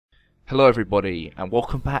Hello everybody and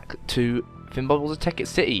welcome back to Bubbles of Tekkit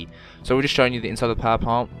City. So we're just showing you the inside of the power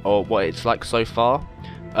plant, or what it's like so far.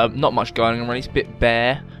 Not much going on really, it's a bit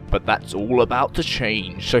bare, but that's all about to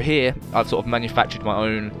change. So here I've sort of manufactured my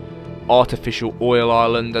own artificial oil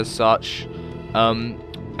island as such,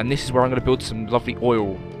 and this is where I'm going to build some lovely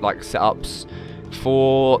oil like setups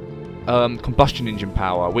for combustion engine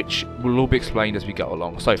power, which will all be explained as we go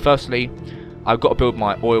along. So firstly, I've got to build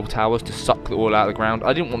my oil towers to suck the oil out of the ground.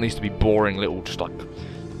 I didn't want these to be boring little, just like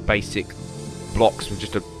basic blocks with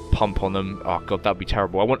just a pump on them. Oh god, that'd be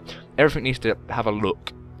terrible. I want everything needs to have a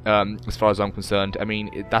look, as far as I'm concerned. I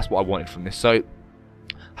mean, that's what I wanted from this. So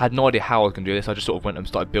I had no idea how I was going to do this. I just sort of went and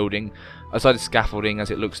started building. I started scaffolding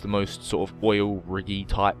as it looks the most sort of oil riggy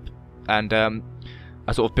type, and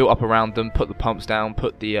I sort of built up around them, put the pumps down,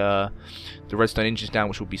 put the redstone engines down,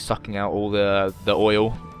 which will be sucking out all the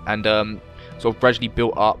oil, and sort of gradually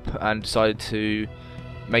built up and decided to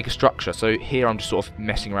make a structure. So here I'm just sort of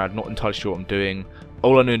messing around, not entirely sure what I'm doing.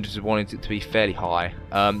 All I knew is wanted it to be fairly high.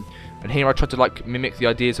 And here I tried to like mimic the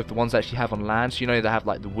ideas of the ones I actually have on land. So you know they have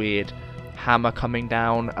like the weird hammer coming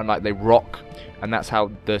down and like they rock, and that's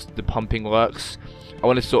how the pumping works. I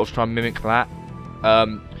wanted to sort of try and mimic that.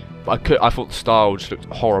 But I thought the style just looked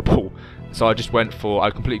horrible, so I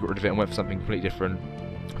completely got rid of it and went for something completely different.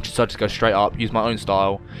 I decided to go straight up, use my own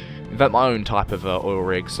style, invent my own type of oil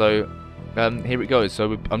rig. So here it goes.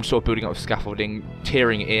 So I'm just sort of building up scaffolding,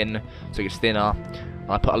 tearing it in so it gets thinner. And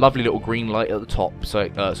I put a lovely little green light at the top so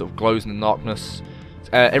it sort of glows in the darkness.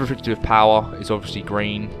 Everything to do with power is obviously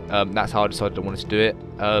green. That's how I decided I wanted to do it,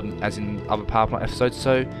 as in other power plant episodes.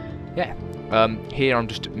 So yeah, here I'm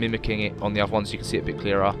just mimicking it on the other one so you can see it a bit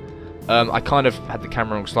clearer. I kind of had the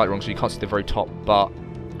camera slightly wrong so you can't see the very top, but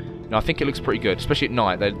I think it looks pretty good, especially at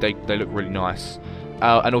night. They look really nice.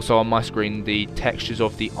 And also on my screen, the textures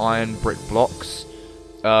of the iron brick blocks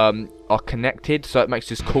are connected, so it makes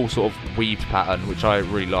this cool sort of weaved pattern, which I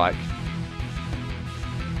really like.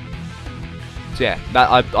 So yeah,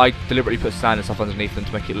 I deliberately put sand and stuff underneath them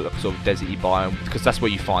to make it look like a sort of deserty biome, because that's where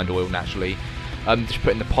you find oil naturally. Just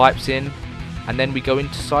putting the pipes in, and then we go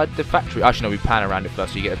inside the factory. Actually, no, we pan around it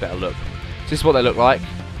first so you get a better look. So this is what they look like.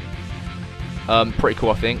 Pretty cool,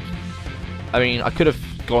 I think. I mean, I could have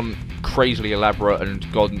gone crazily elaborate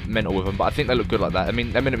and gone mental with them, but I think they look good like that. I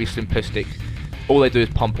mean, they're meant to be simplistic. All they do is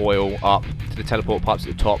pump oil up to the teleport pipes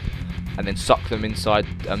at the top and then suck them inside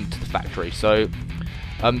to the factory. So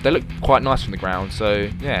they look quite nice from the ground. So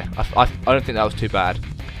yeah, I don't think that was too bad.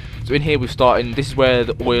 So in here we're starting, this is where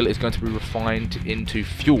the oil is going to be refined into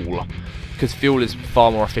fuel, because fuel is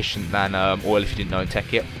far more efficient than oil, if you didn't know, in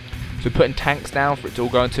Tekkit. So we're putting tanks down for it to all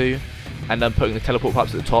go into, and then putting the teleport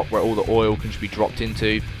pipes at the top where all the oil can just be dropped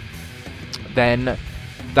into. Then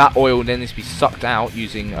that oil then needs to be sucked out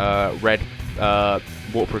using wooden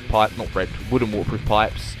waterproof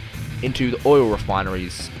pipes into the oil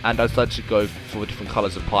refineries, and I decided to go for different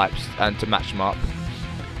colours of pipes and to match them up.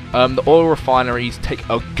 The oil refineries take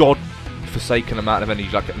a god-forsaken amount of energy,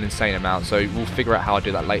 like an insane amount, so we'll figure out how I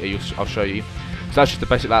do that later. I'll show you. So that's just the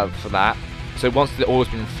basic layout for that. So once the oil's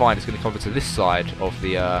been refined, it's going to come over to this side of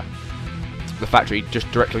the factory,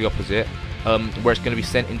 just directly opposite, where it's going to be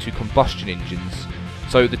sent into combustion engines.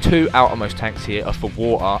 So the two outermost tanks here are for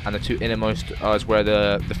water, and the two innermost is where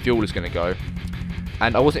the fuel is going to go.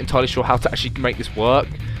 And I wasn't entirely sure how to actually make this work,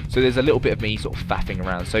 so there's a little bit of me sort of faffing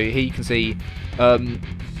around. So here you can see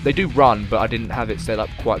they do run, but I didn't have it set up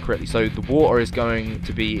quite correctly. So the water is going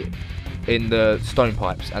to be in the stone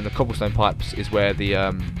pipes, and the cobblestone pipes is where the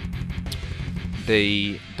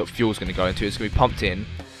fuel is going to go into. It's going to be pumped in,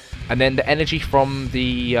 and then the energy from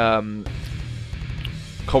the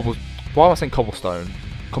why am I saying cobblestone?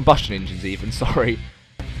 Combustion engines even, sorry,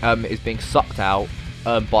 is being sucked out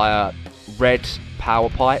by red power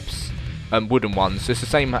pipes, wooden ones. So it's the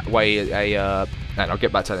same way and I'll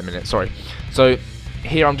get back to that in a minute, sorry. So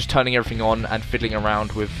here I'm just turning everything on and fiddling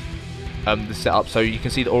around with the setup. So you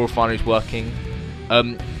can see the oil refinery is working,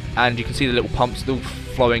 and you can see the little pumps still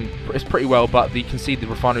flowing. It's pretty well, but you can see the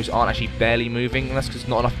refineries aren't actually barely moving, and that's because there's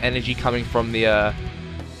not enough energy coming from the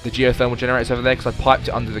geothermal generators over there, because I piped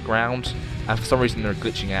it under the ground, and for some reason they're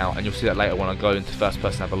glitching out, and you'll see that later when I go into first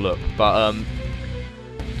person and have a look. But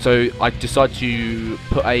so I decided to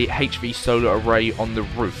put a HV solar array on the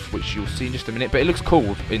roof, which you'll see in just a minute, but it looks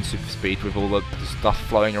cool in super speed with all the stuff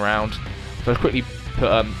flowing around. So I quickly put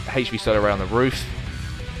HV solar array on the roof,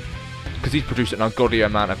 because these produce an ungodly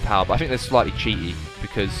amount of power, but I think they're slightly cheaty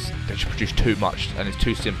because they just produce too much and it's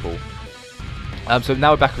too simple. So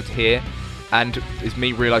now we're back over to here, and it's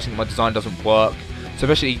me realising that my design doesn't work. So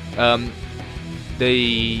basically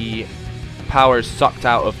the power is sucked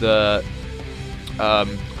out of the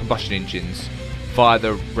combustion engines via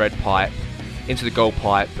the red pipe into the gold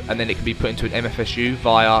pipe, and then it can be put into an MFSU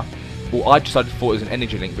via, well, I decided thought it was an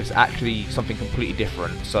energy link, but it's actually something completely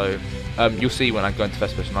different. So you'll see when I go into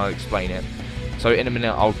first person, I'll explain it. So in a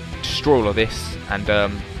minute I'll destroy all of this, and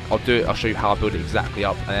I'll show you how I build it exactly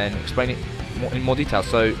up and explain it in more detail.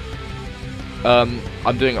 So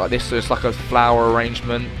I'm doing it like this, so it's like a flower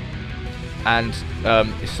arrangement, and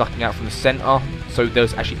it's sucking out from the centre. So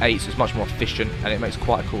there's actually 8, so it's much more efficient, and it makes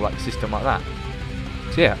quite a cool like system like that.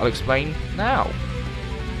 So yeah, I'll explain now.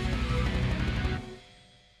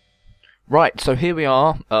 Right, so here we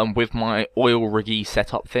are with my oil riggy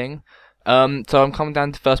setup thing. So I'm coming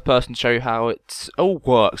down to first person to show you how it all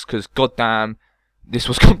works, because goddamn, this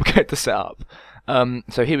was complicated to set up.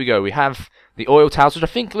 So here we go. We have the oil towers, which I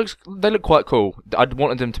think they look quite cool. I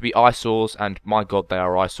wanted them to be eyesores, and my god, they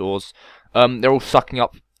are eyesores. They're all sucking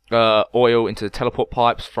up oil into the teleport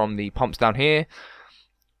pipes from the pumps down here.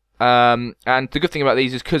 And the good thing about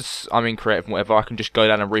these is, because I'm in creative and whatever, I can just go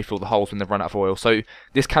down and refill the holes when they've run out of oil. So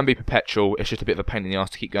this can be perpetual. It's just a bit of a pain in the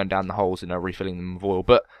ass to keep going down the holes and refilling them with oil,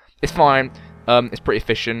 but it's fine. It's pretty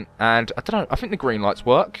efficient, and I don't know, I think the green lights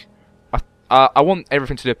work. I want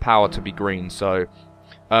everything to do with power to be green, so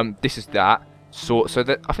this is that sort. So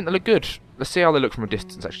that I think they look good. Let's see how they look from a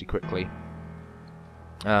distance actually quickly.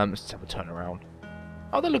 Let's have a turn around.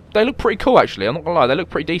 Oh, they look pretty cool actually. I'm not gonna lie, they look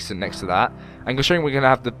pretty decent next to that. And considering we're gonna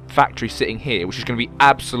have the factory sitting here, which is gonna be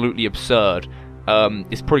absolutely absurd.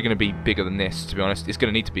 It's probably gonna be bigger than this, to be honest. It's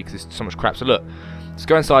gonna need to be because there's so much crap. So look, let's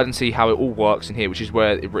go inside and see how it all works in here, which is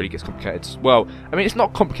where it really gets complicated. Well, I mean, it's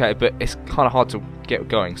not complicated, but it's kind of hard to get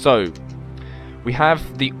going. So we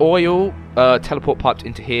have the oil teleport piped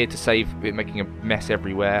into here to save it making a mess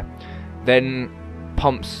everywhere. Then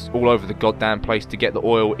pumps all over the goddamn place to get the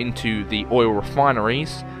oil into the oil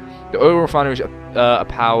refineries. The oil refineries are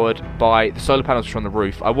powered by the solar panels which are on the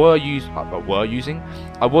roof. I was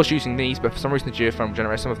using these, but for some reason the geothermal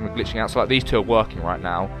generators, some of them are glitching out. So like these two are working right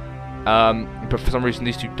now, but for some reason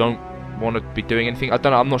these two don't want to be doing anything. I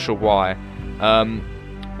don't know. I'm not sure why,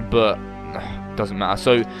 but doesn't matter.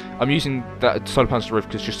 So I'm using that solar panels on the roof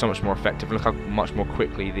because it's just so much more effective. Look how much more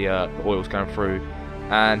quickly the oil's going through.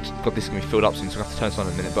 And God, this is going to be filled up soon, so I'm going to have to turn this on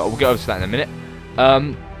in a minute, but we'll get over to that in a minute.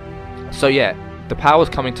 So yeah, the power's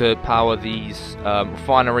coming to power these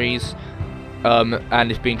refineries,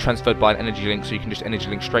 and it's being transferred by an energy link, so you can just energy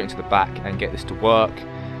link straight into the back and get this to work.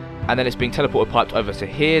 And then it's being teleported piped over to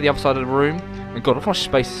here, the other side of the room. And God, look how much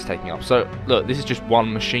space this is taking up. So look, this is just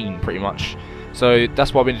one machine pretty much. So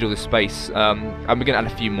that's why we're going to do all this space, and we're going to add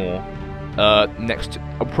a few more. Next,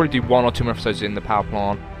 I'll probably do 1 or 2 more episodes in the power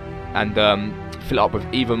plant, and fill it up with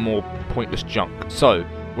even more pointless junk. So,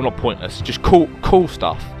 well, not pointless, just cool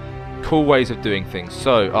stuff, cool ways of doing things.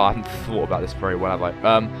 So, I haven't thought about this very well, have I?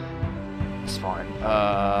 It's fine.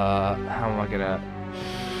 How am I gonna?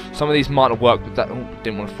 Some of these might not work, but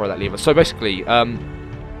didn't want to throw that lever. So basically,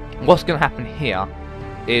 what's gonna happen here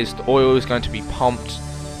is the oil is going to be pumped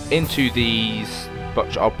into these,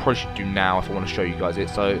 but I'll probably should do now if I want to show you guys it.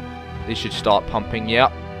 So these should start pumping.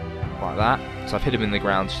 Yep. Like that. So I've hit them in the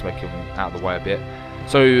ground just to make them out of the way a bit.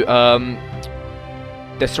 So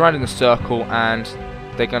they're surrounding the circle, and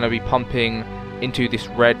they're going to be pumping into this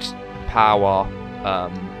red power,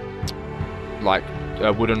 like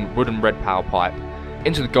wooden red power pipe,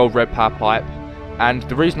 into the gold red power pipe. And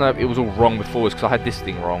the reason it was all wrong before is because I had this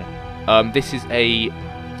thing wrong. This is a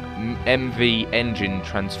MV engine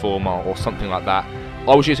transformer or something like that.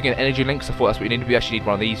 I was using an energy link, so I thought that's what you need. We actually need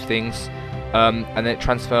one of these things. And then it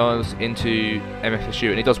transfers into MFSU,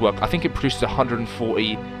 and it does work. I think it produces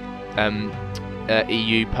 140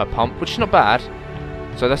 EU per pump, which is not bad.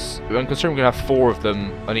 So that's, considering we're going to have 4 of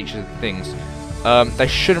them on each of the things. They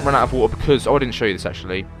shouldn't run out of water because, I didn't show you this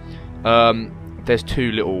actually. There's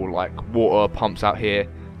 2 little like water pumps out here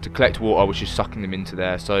to collect water, which is sucking them into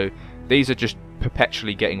there. So these are just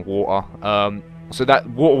perpetually getting water. So that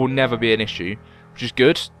water will never be an issue, which is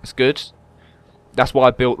good. It's good. That's why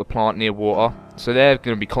I built the plant near water, so they're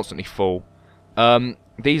going to be constantly full.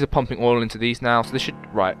 These are pumping oil into these now, so they should...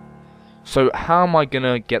 Right. So how am I going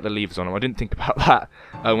to get the levers on them? I didn't think about that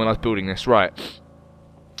when I was building this. Right.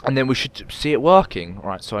 And then we should see it working.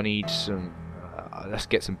 Right, so I need some... let's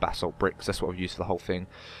get some basalt bricks. That's what I've used for the whole thing.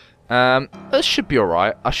 This should be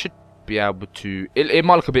alright. I should be able to... It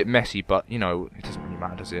might look a bit messy, but, you know, it doesn't really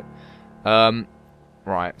matter, does it?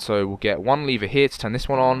 Right, so we'll get 1 lever here to turn this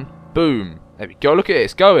one on. Boom. There we go. Look at it.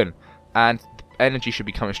 It's going. And energy should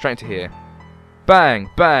be coming straight into here. Bang,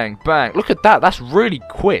 bang, bang. Look at that. That's really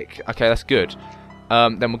quick. Okay, that's good.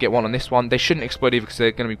 Then we'll get 1 on this one. They shouldn't explode either because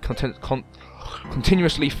they're going to be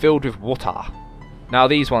continuously filled with water. Now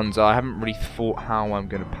these ones, I haven't really thought how I'm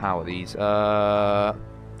going to power these.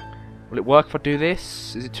 Will it work if I do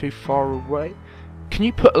this? Is it too far away? Can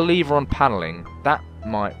you put a lever on paneling? That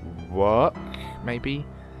might work, maybe.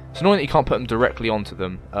 It's annoying that you can't put them directly onto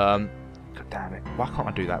them. God damn it, why can't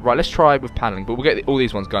I do that? Right, let's try with paneling, but we'll get all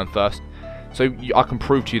these ones going first. So I can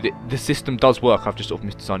prove to you that the system does work. I've just sort of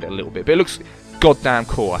misdesigned it a little bit. But it looks goddamn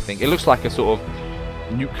cool, I think. It looks like a sort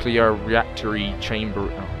of nuclear reactory chamber.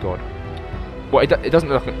 Oh, God. Well, it doesn't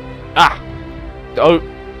look like... Ah!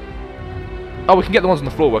 Oh, we can get the ones on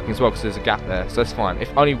the floor working as well because there's a gap there. So that's fine. If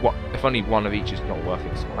only one of each is not working,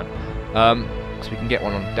 it's fine. So we can get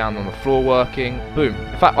one down on the floor working. Boom.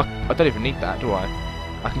 In fact, I don't even need that, do I?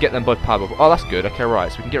 I can get them both powered up. Oh, that's good. Okay,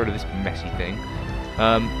 right. So we can get rid of this messy thing.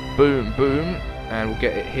 Boom, boom, and we'll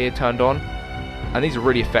get it here turned on. And these are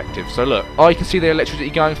really effective. So look, oh, you can see the electricity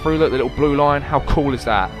going through. Look, the little blue line. How cool is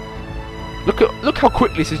that? Look how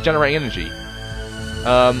quickly this is generating energy.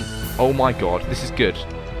 Oh my God, this is good.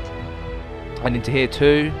 And into here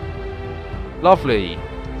too. Lovely.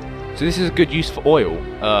 So this is a good use for oil.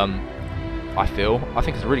 I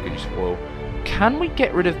think it's a really good use for oil. Can we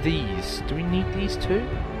get rid of these? Do we need these too?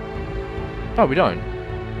 No, we don't.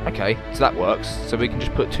 Okay, so that works. So we can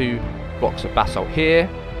just put 2 blocks of basalt here,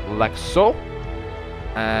 like so,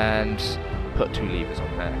 and put 2 levers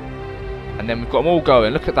on there. And then we've got them all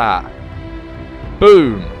going. Look at that.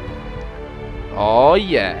 Boom. Oh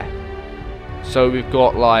yeah. So we've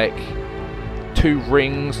got like 2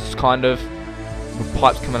 rings, kind of, with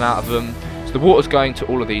pipes coming out of them. So the water's going to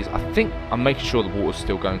all of these. I think I'm making sure the water's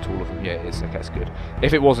still going to all of them. Yeah, it is. Okay, that's good.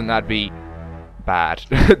 If it wasn't, that'd be bad,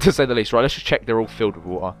 to say the least. Right, let's just check they're all filled with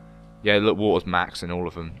water. Yeah, look, water's max in all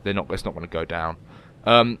of them. It's not going to go down.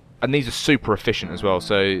 And these are super efficient as well.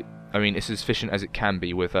 So, I mean, it's as efficient as it can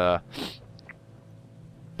be with... Look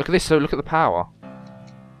at this. So, look at the power.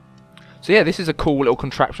 So, yeah, this is a cool little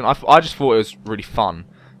contraption. I just thought it was really fun.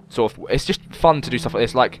 Sort of, it's just fun to do stuff like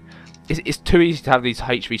this. Like, it's too easy to have these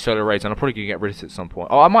HV solar arrays, and I'm probably going to get rid of it at some point.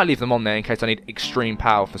 Oh, I might leave them on there in case I need extreme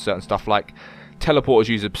power for certain stuff, like teleporters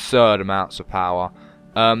use absurd amounts of power.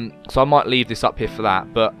 So I might leave this up here for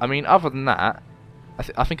that. But, I mean, other than that,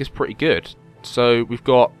 I think it's pretty good. So we've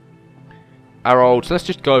got our old... So let's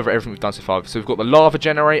just go over everything we've done so far. So we've got the lava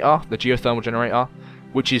generator, the geothermal generator,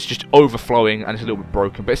 which is just overflowing and it's a little bit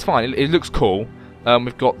broken. But it's fine. It looks cool.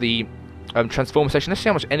 We've got the transformer station. Let's see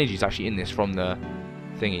how much energy is actually in this from the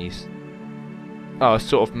thingies. Oh, it's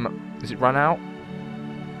sort of... Does it run out?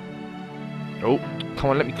 Oh,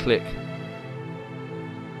 come on, let me click.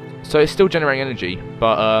 So it's still generating energy,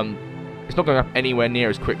 but it's not going up anywhere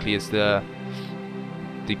near as quickly as the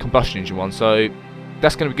combustion engine one. So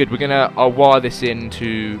that's going to be good. I'll wire this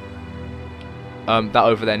into that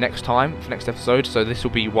over there next time for next episode. So this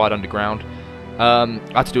will be wired underground. I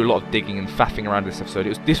had to do a lot of digging and faffing around this episode.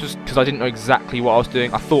 This was because I didn't know exactly what I was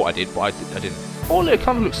doing. I thought I did, but I didn't. Oh, look, it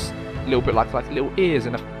kind of looks a little bit like little ears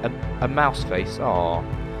and a mouse face. Oh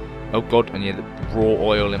God, and yeah, the raw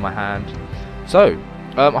oil in my hand. So.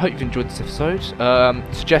 I hope you've enjoyed this episode.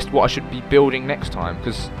 Suggest what I should be building next time,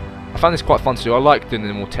 because I found this quite fun to do. I like doing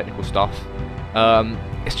the more technical stuff.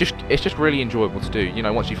 It's just really enjoyable to do. You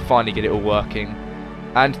know, once you finally get it all working.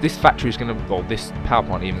 And this factory is going to, well, this power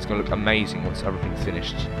plant even is going to look amazing once everything's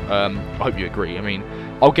finished. I hope you agree. I mean,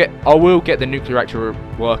 I will get the nuclear reactor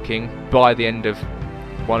working by the end of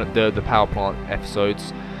one of the power plant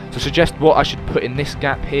episodes. So suggest what I should put in this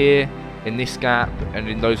gap here, in this gap, and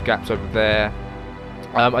in those gaps over there.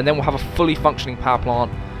 And then we'll have a fully functioning power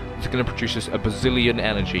plant. It's going to produce us a bazillion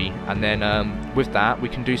energy, and then with that we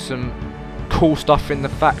can do some cool stuff in the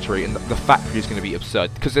factory. And the factory is going to be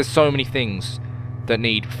absurd because there's so many things that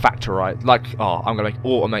need factorized. Like, oh, I'm going to make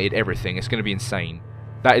automated everything. It's going to be insane.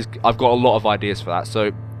 I've got a lot of ideas for that.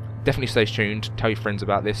 So definitely stay tuned. Tell your friends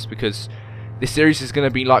about this because this series is going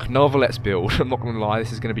to be like no other Let's Build. I'm not going to lie,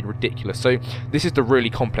 this is going to be ridiculous. So this is the really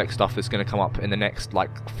complex stuff that's going to come up in the next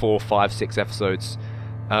like 4, 5, 6 episodes.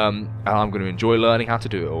 And I'm going to enjoy learning how to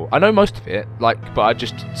do it all. I know most of it, but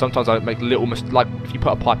sometimes I make little mistakes. Like if you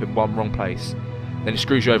put a pipe in one wrong place, then it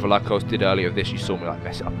screws you over. Like I did earlier with this, you saw me like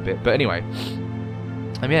mess it up a bit. But anyway,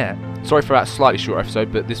 yeah, sorry for that slightly short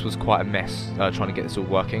episode, but this was quite a mess trying to get this all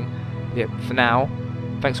working. Yeah, for now,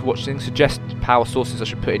 thanks for watching. Suggest power sources I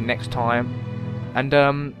should put in next time, and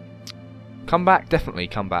come back, definitely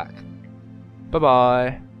come back. Bye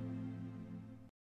bye.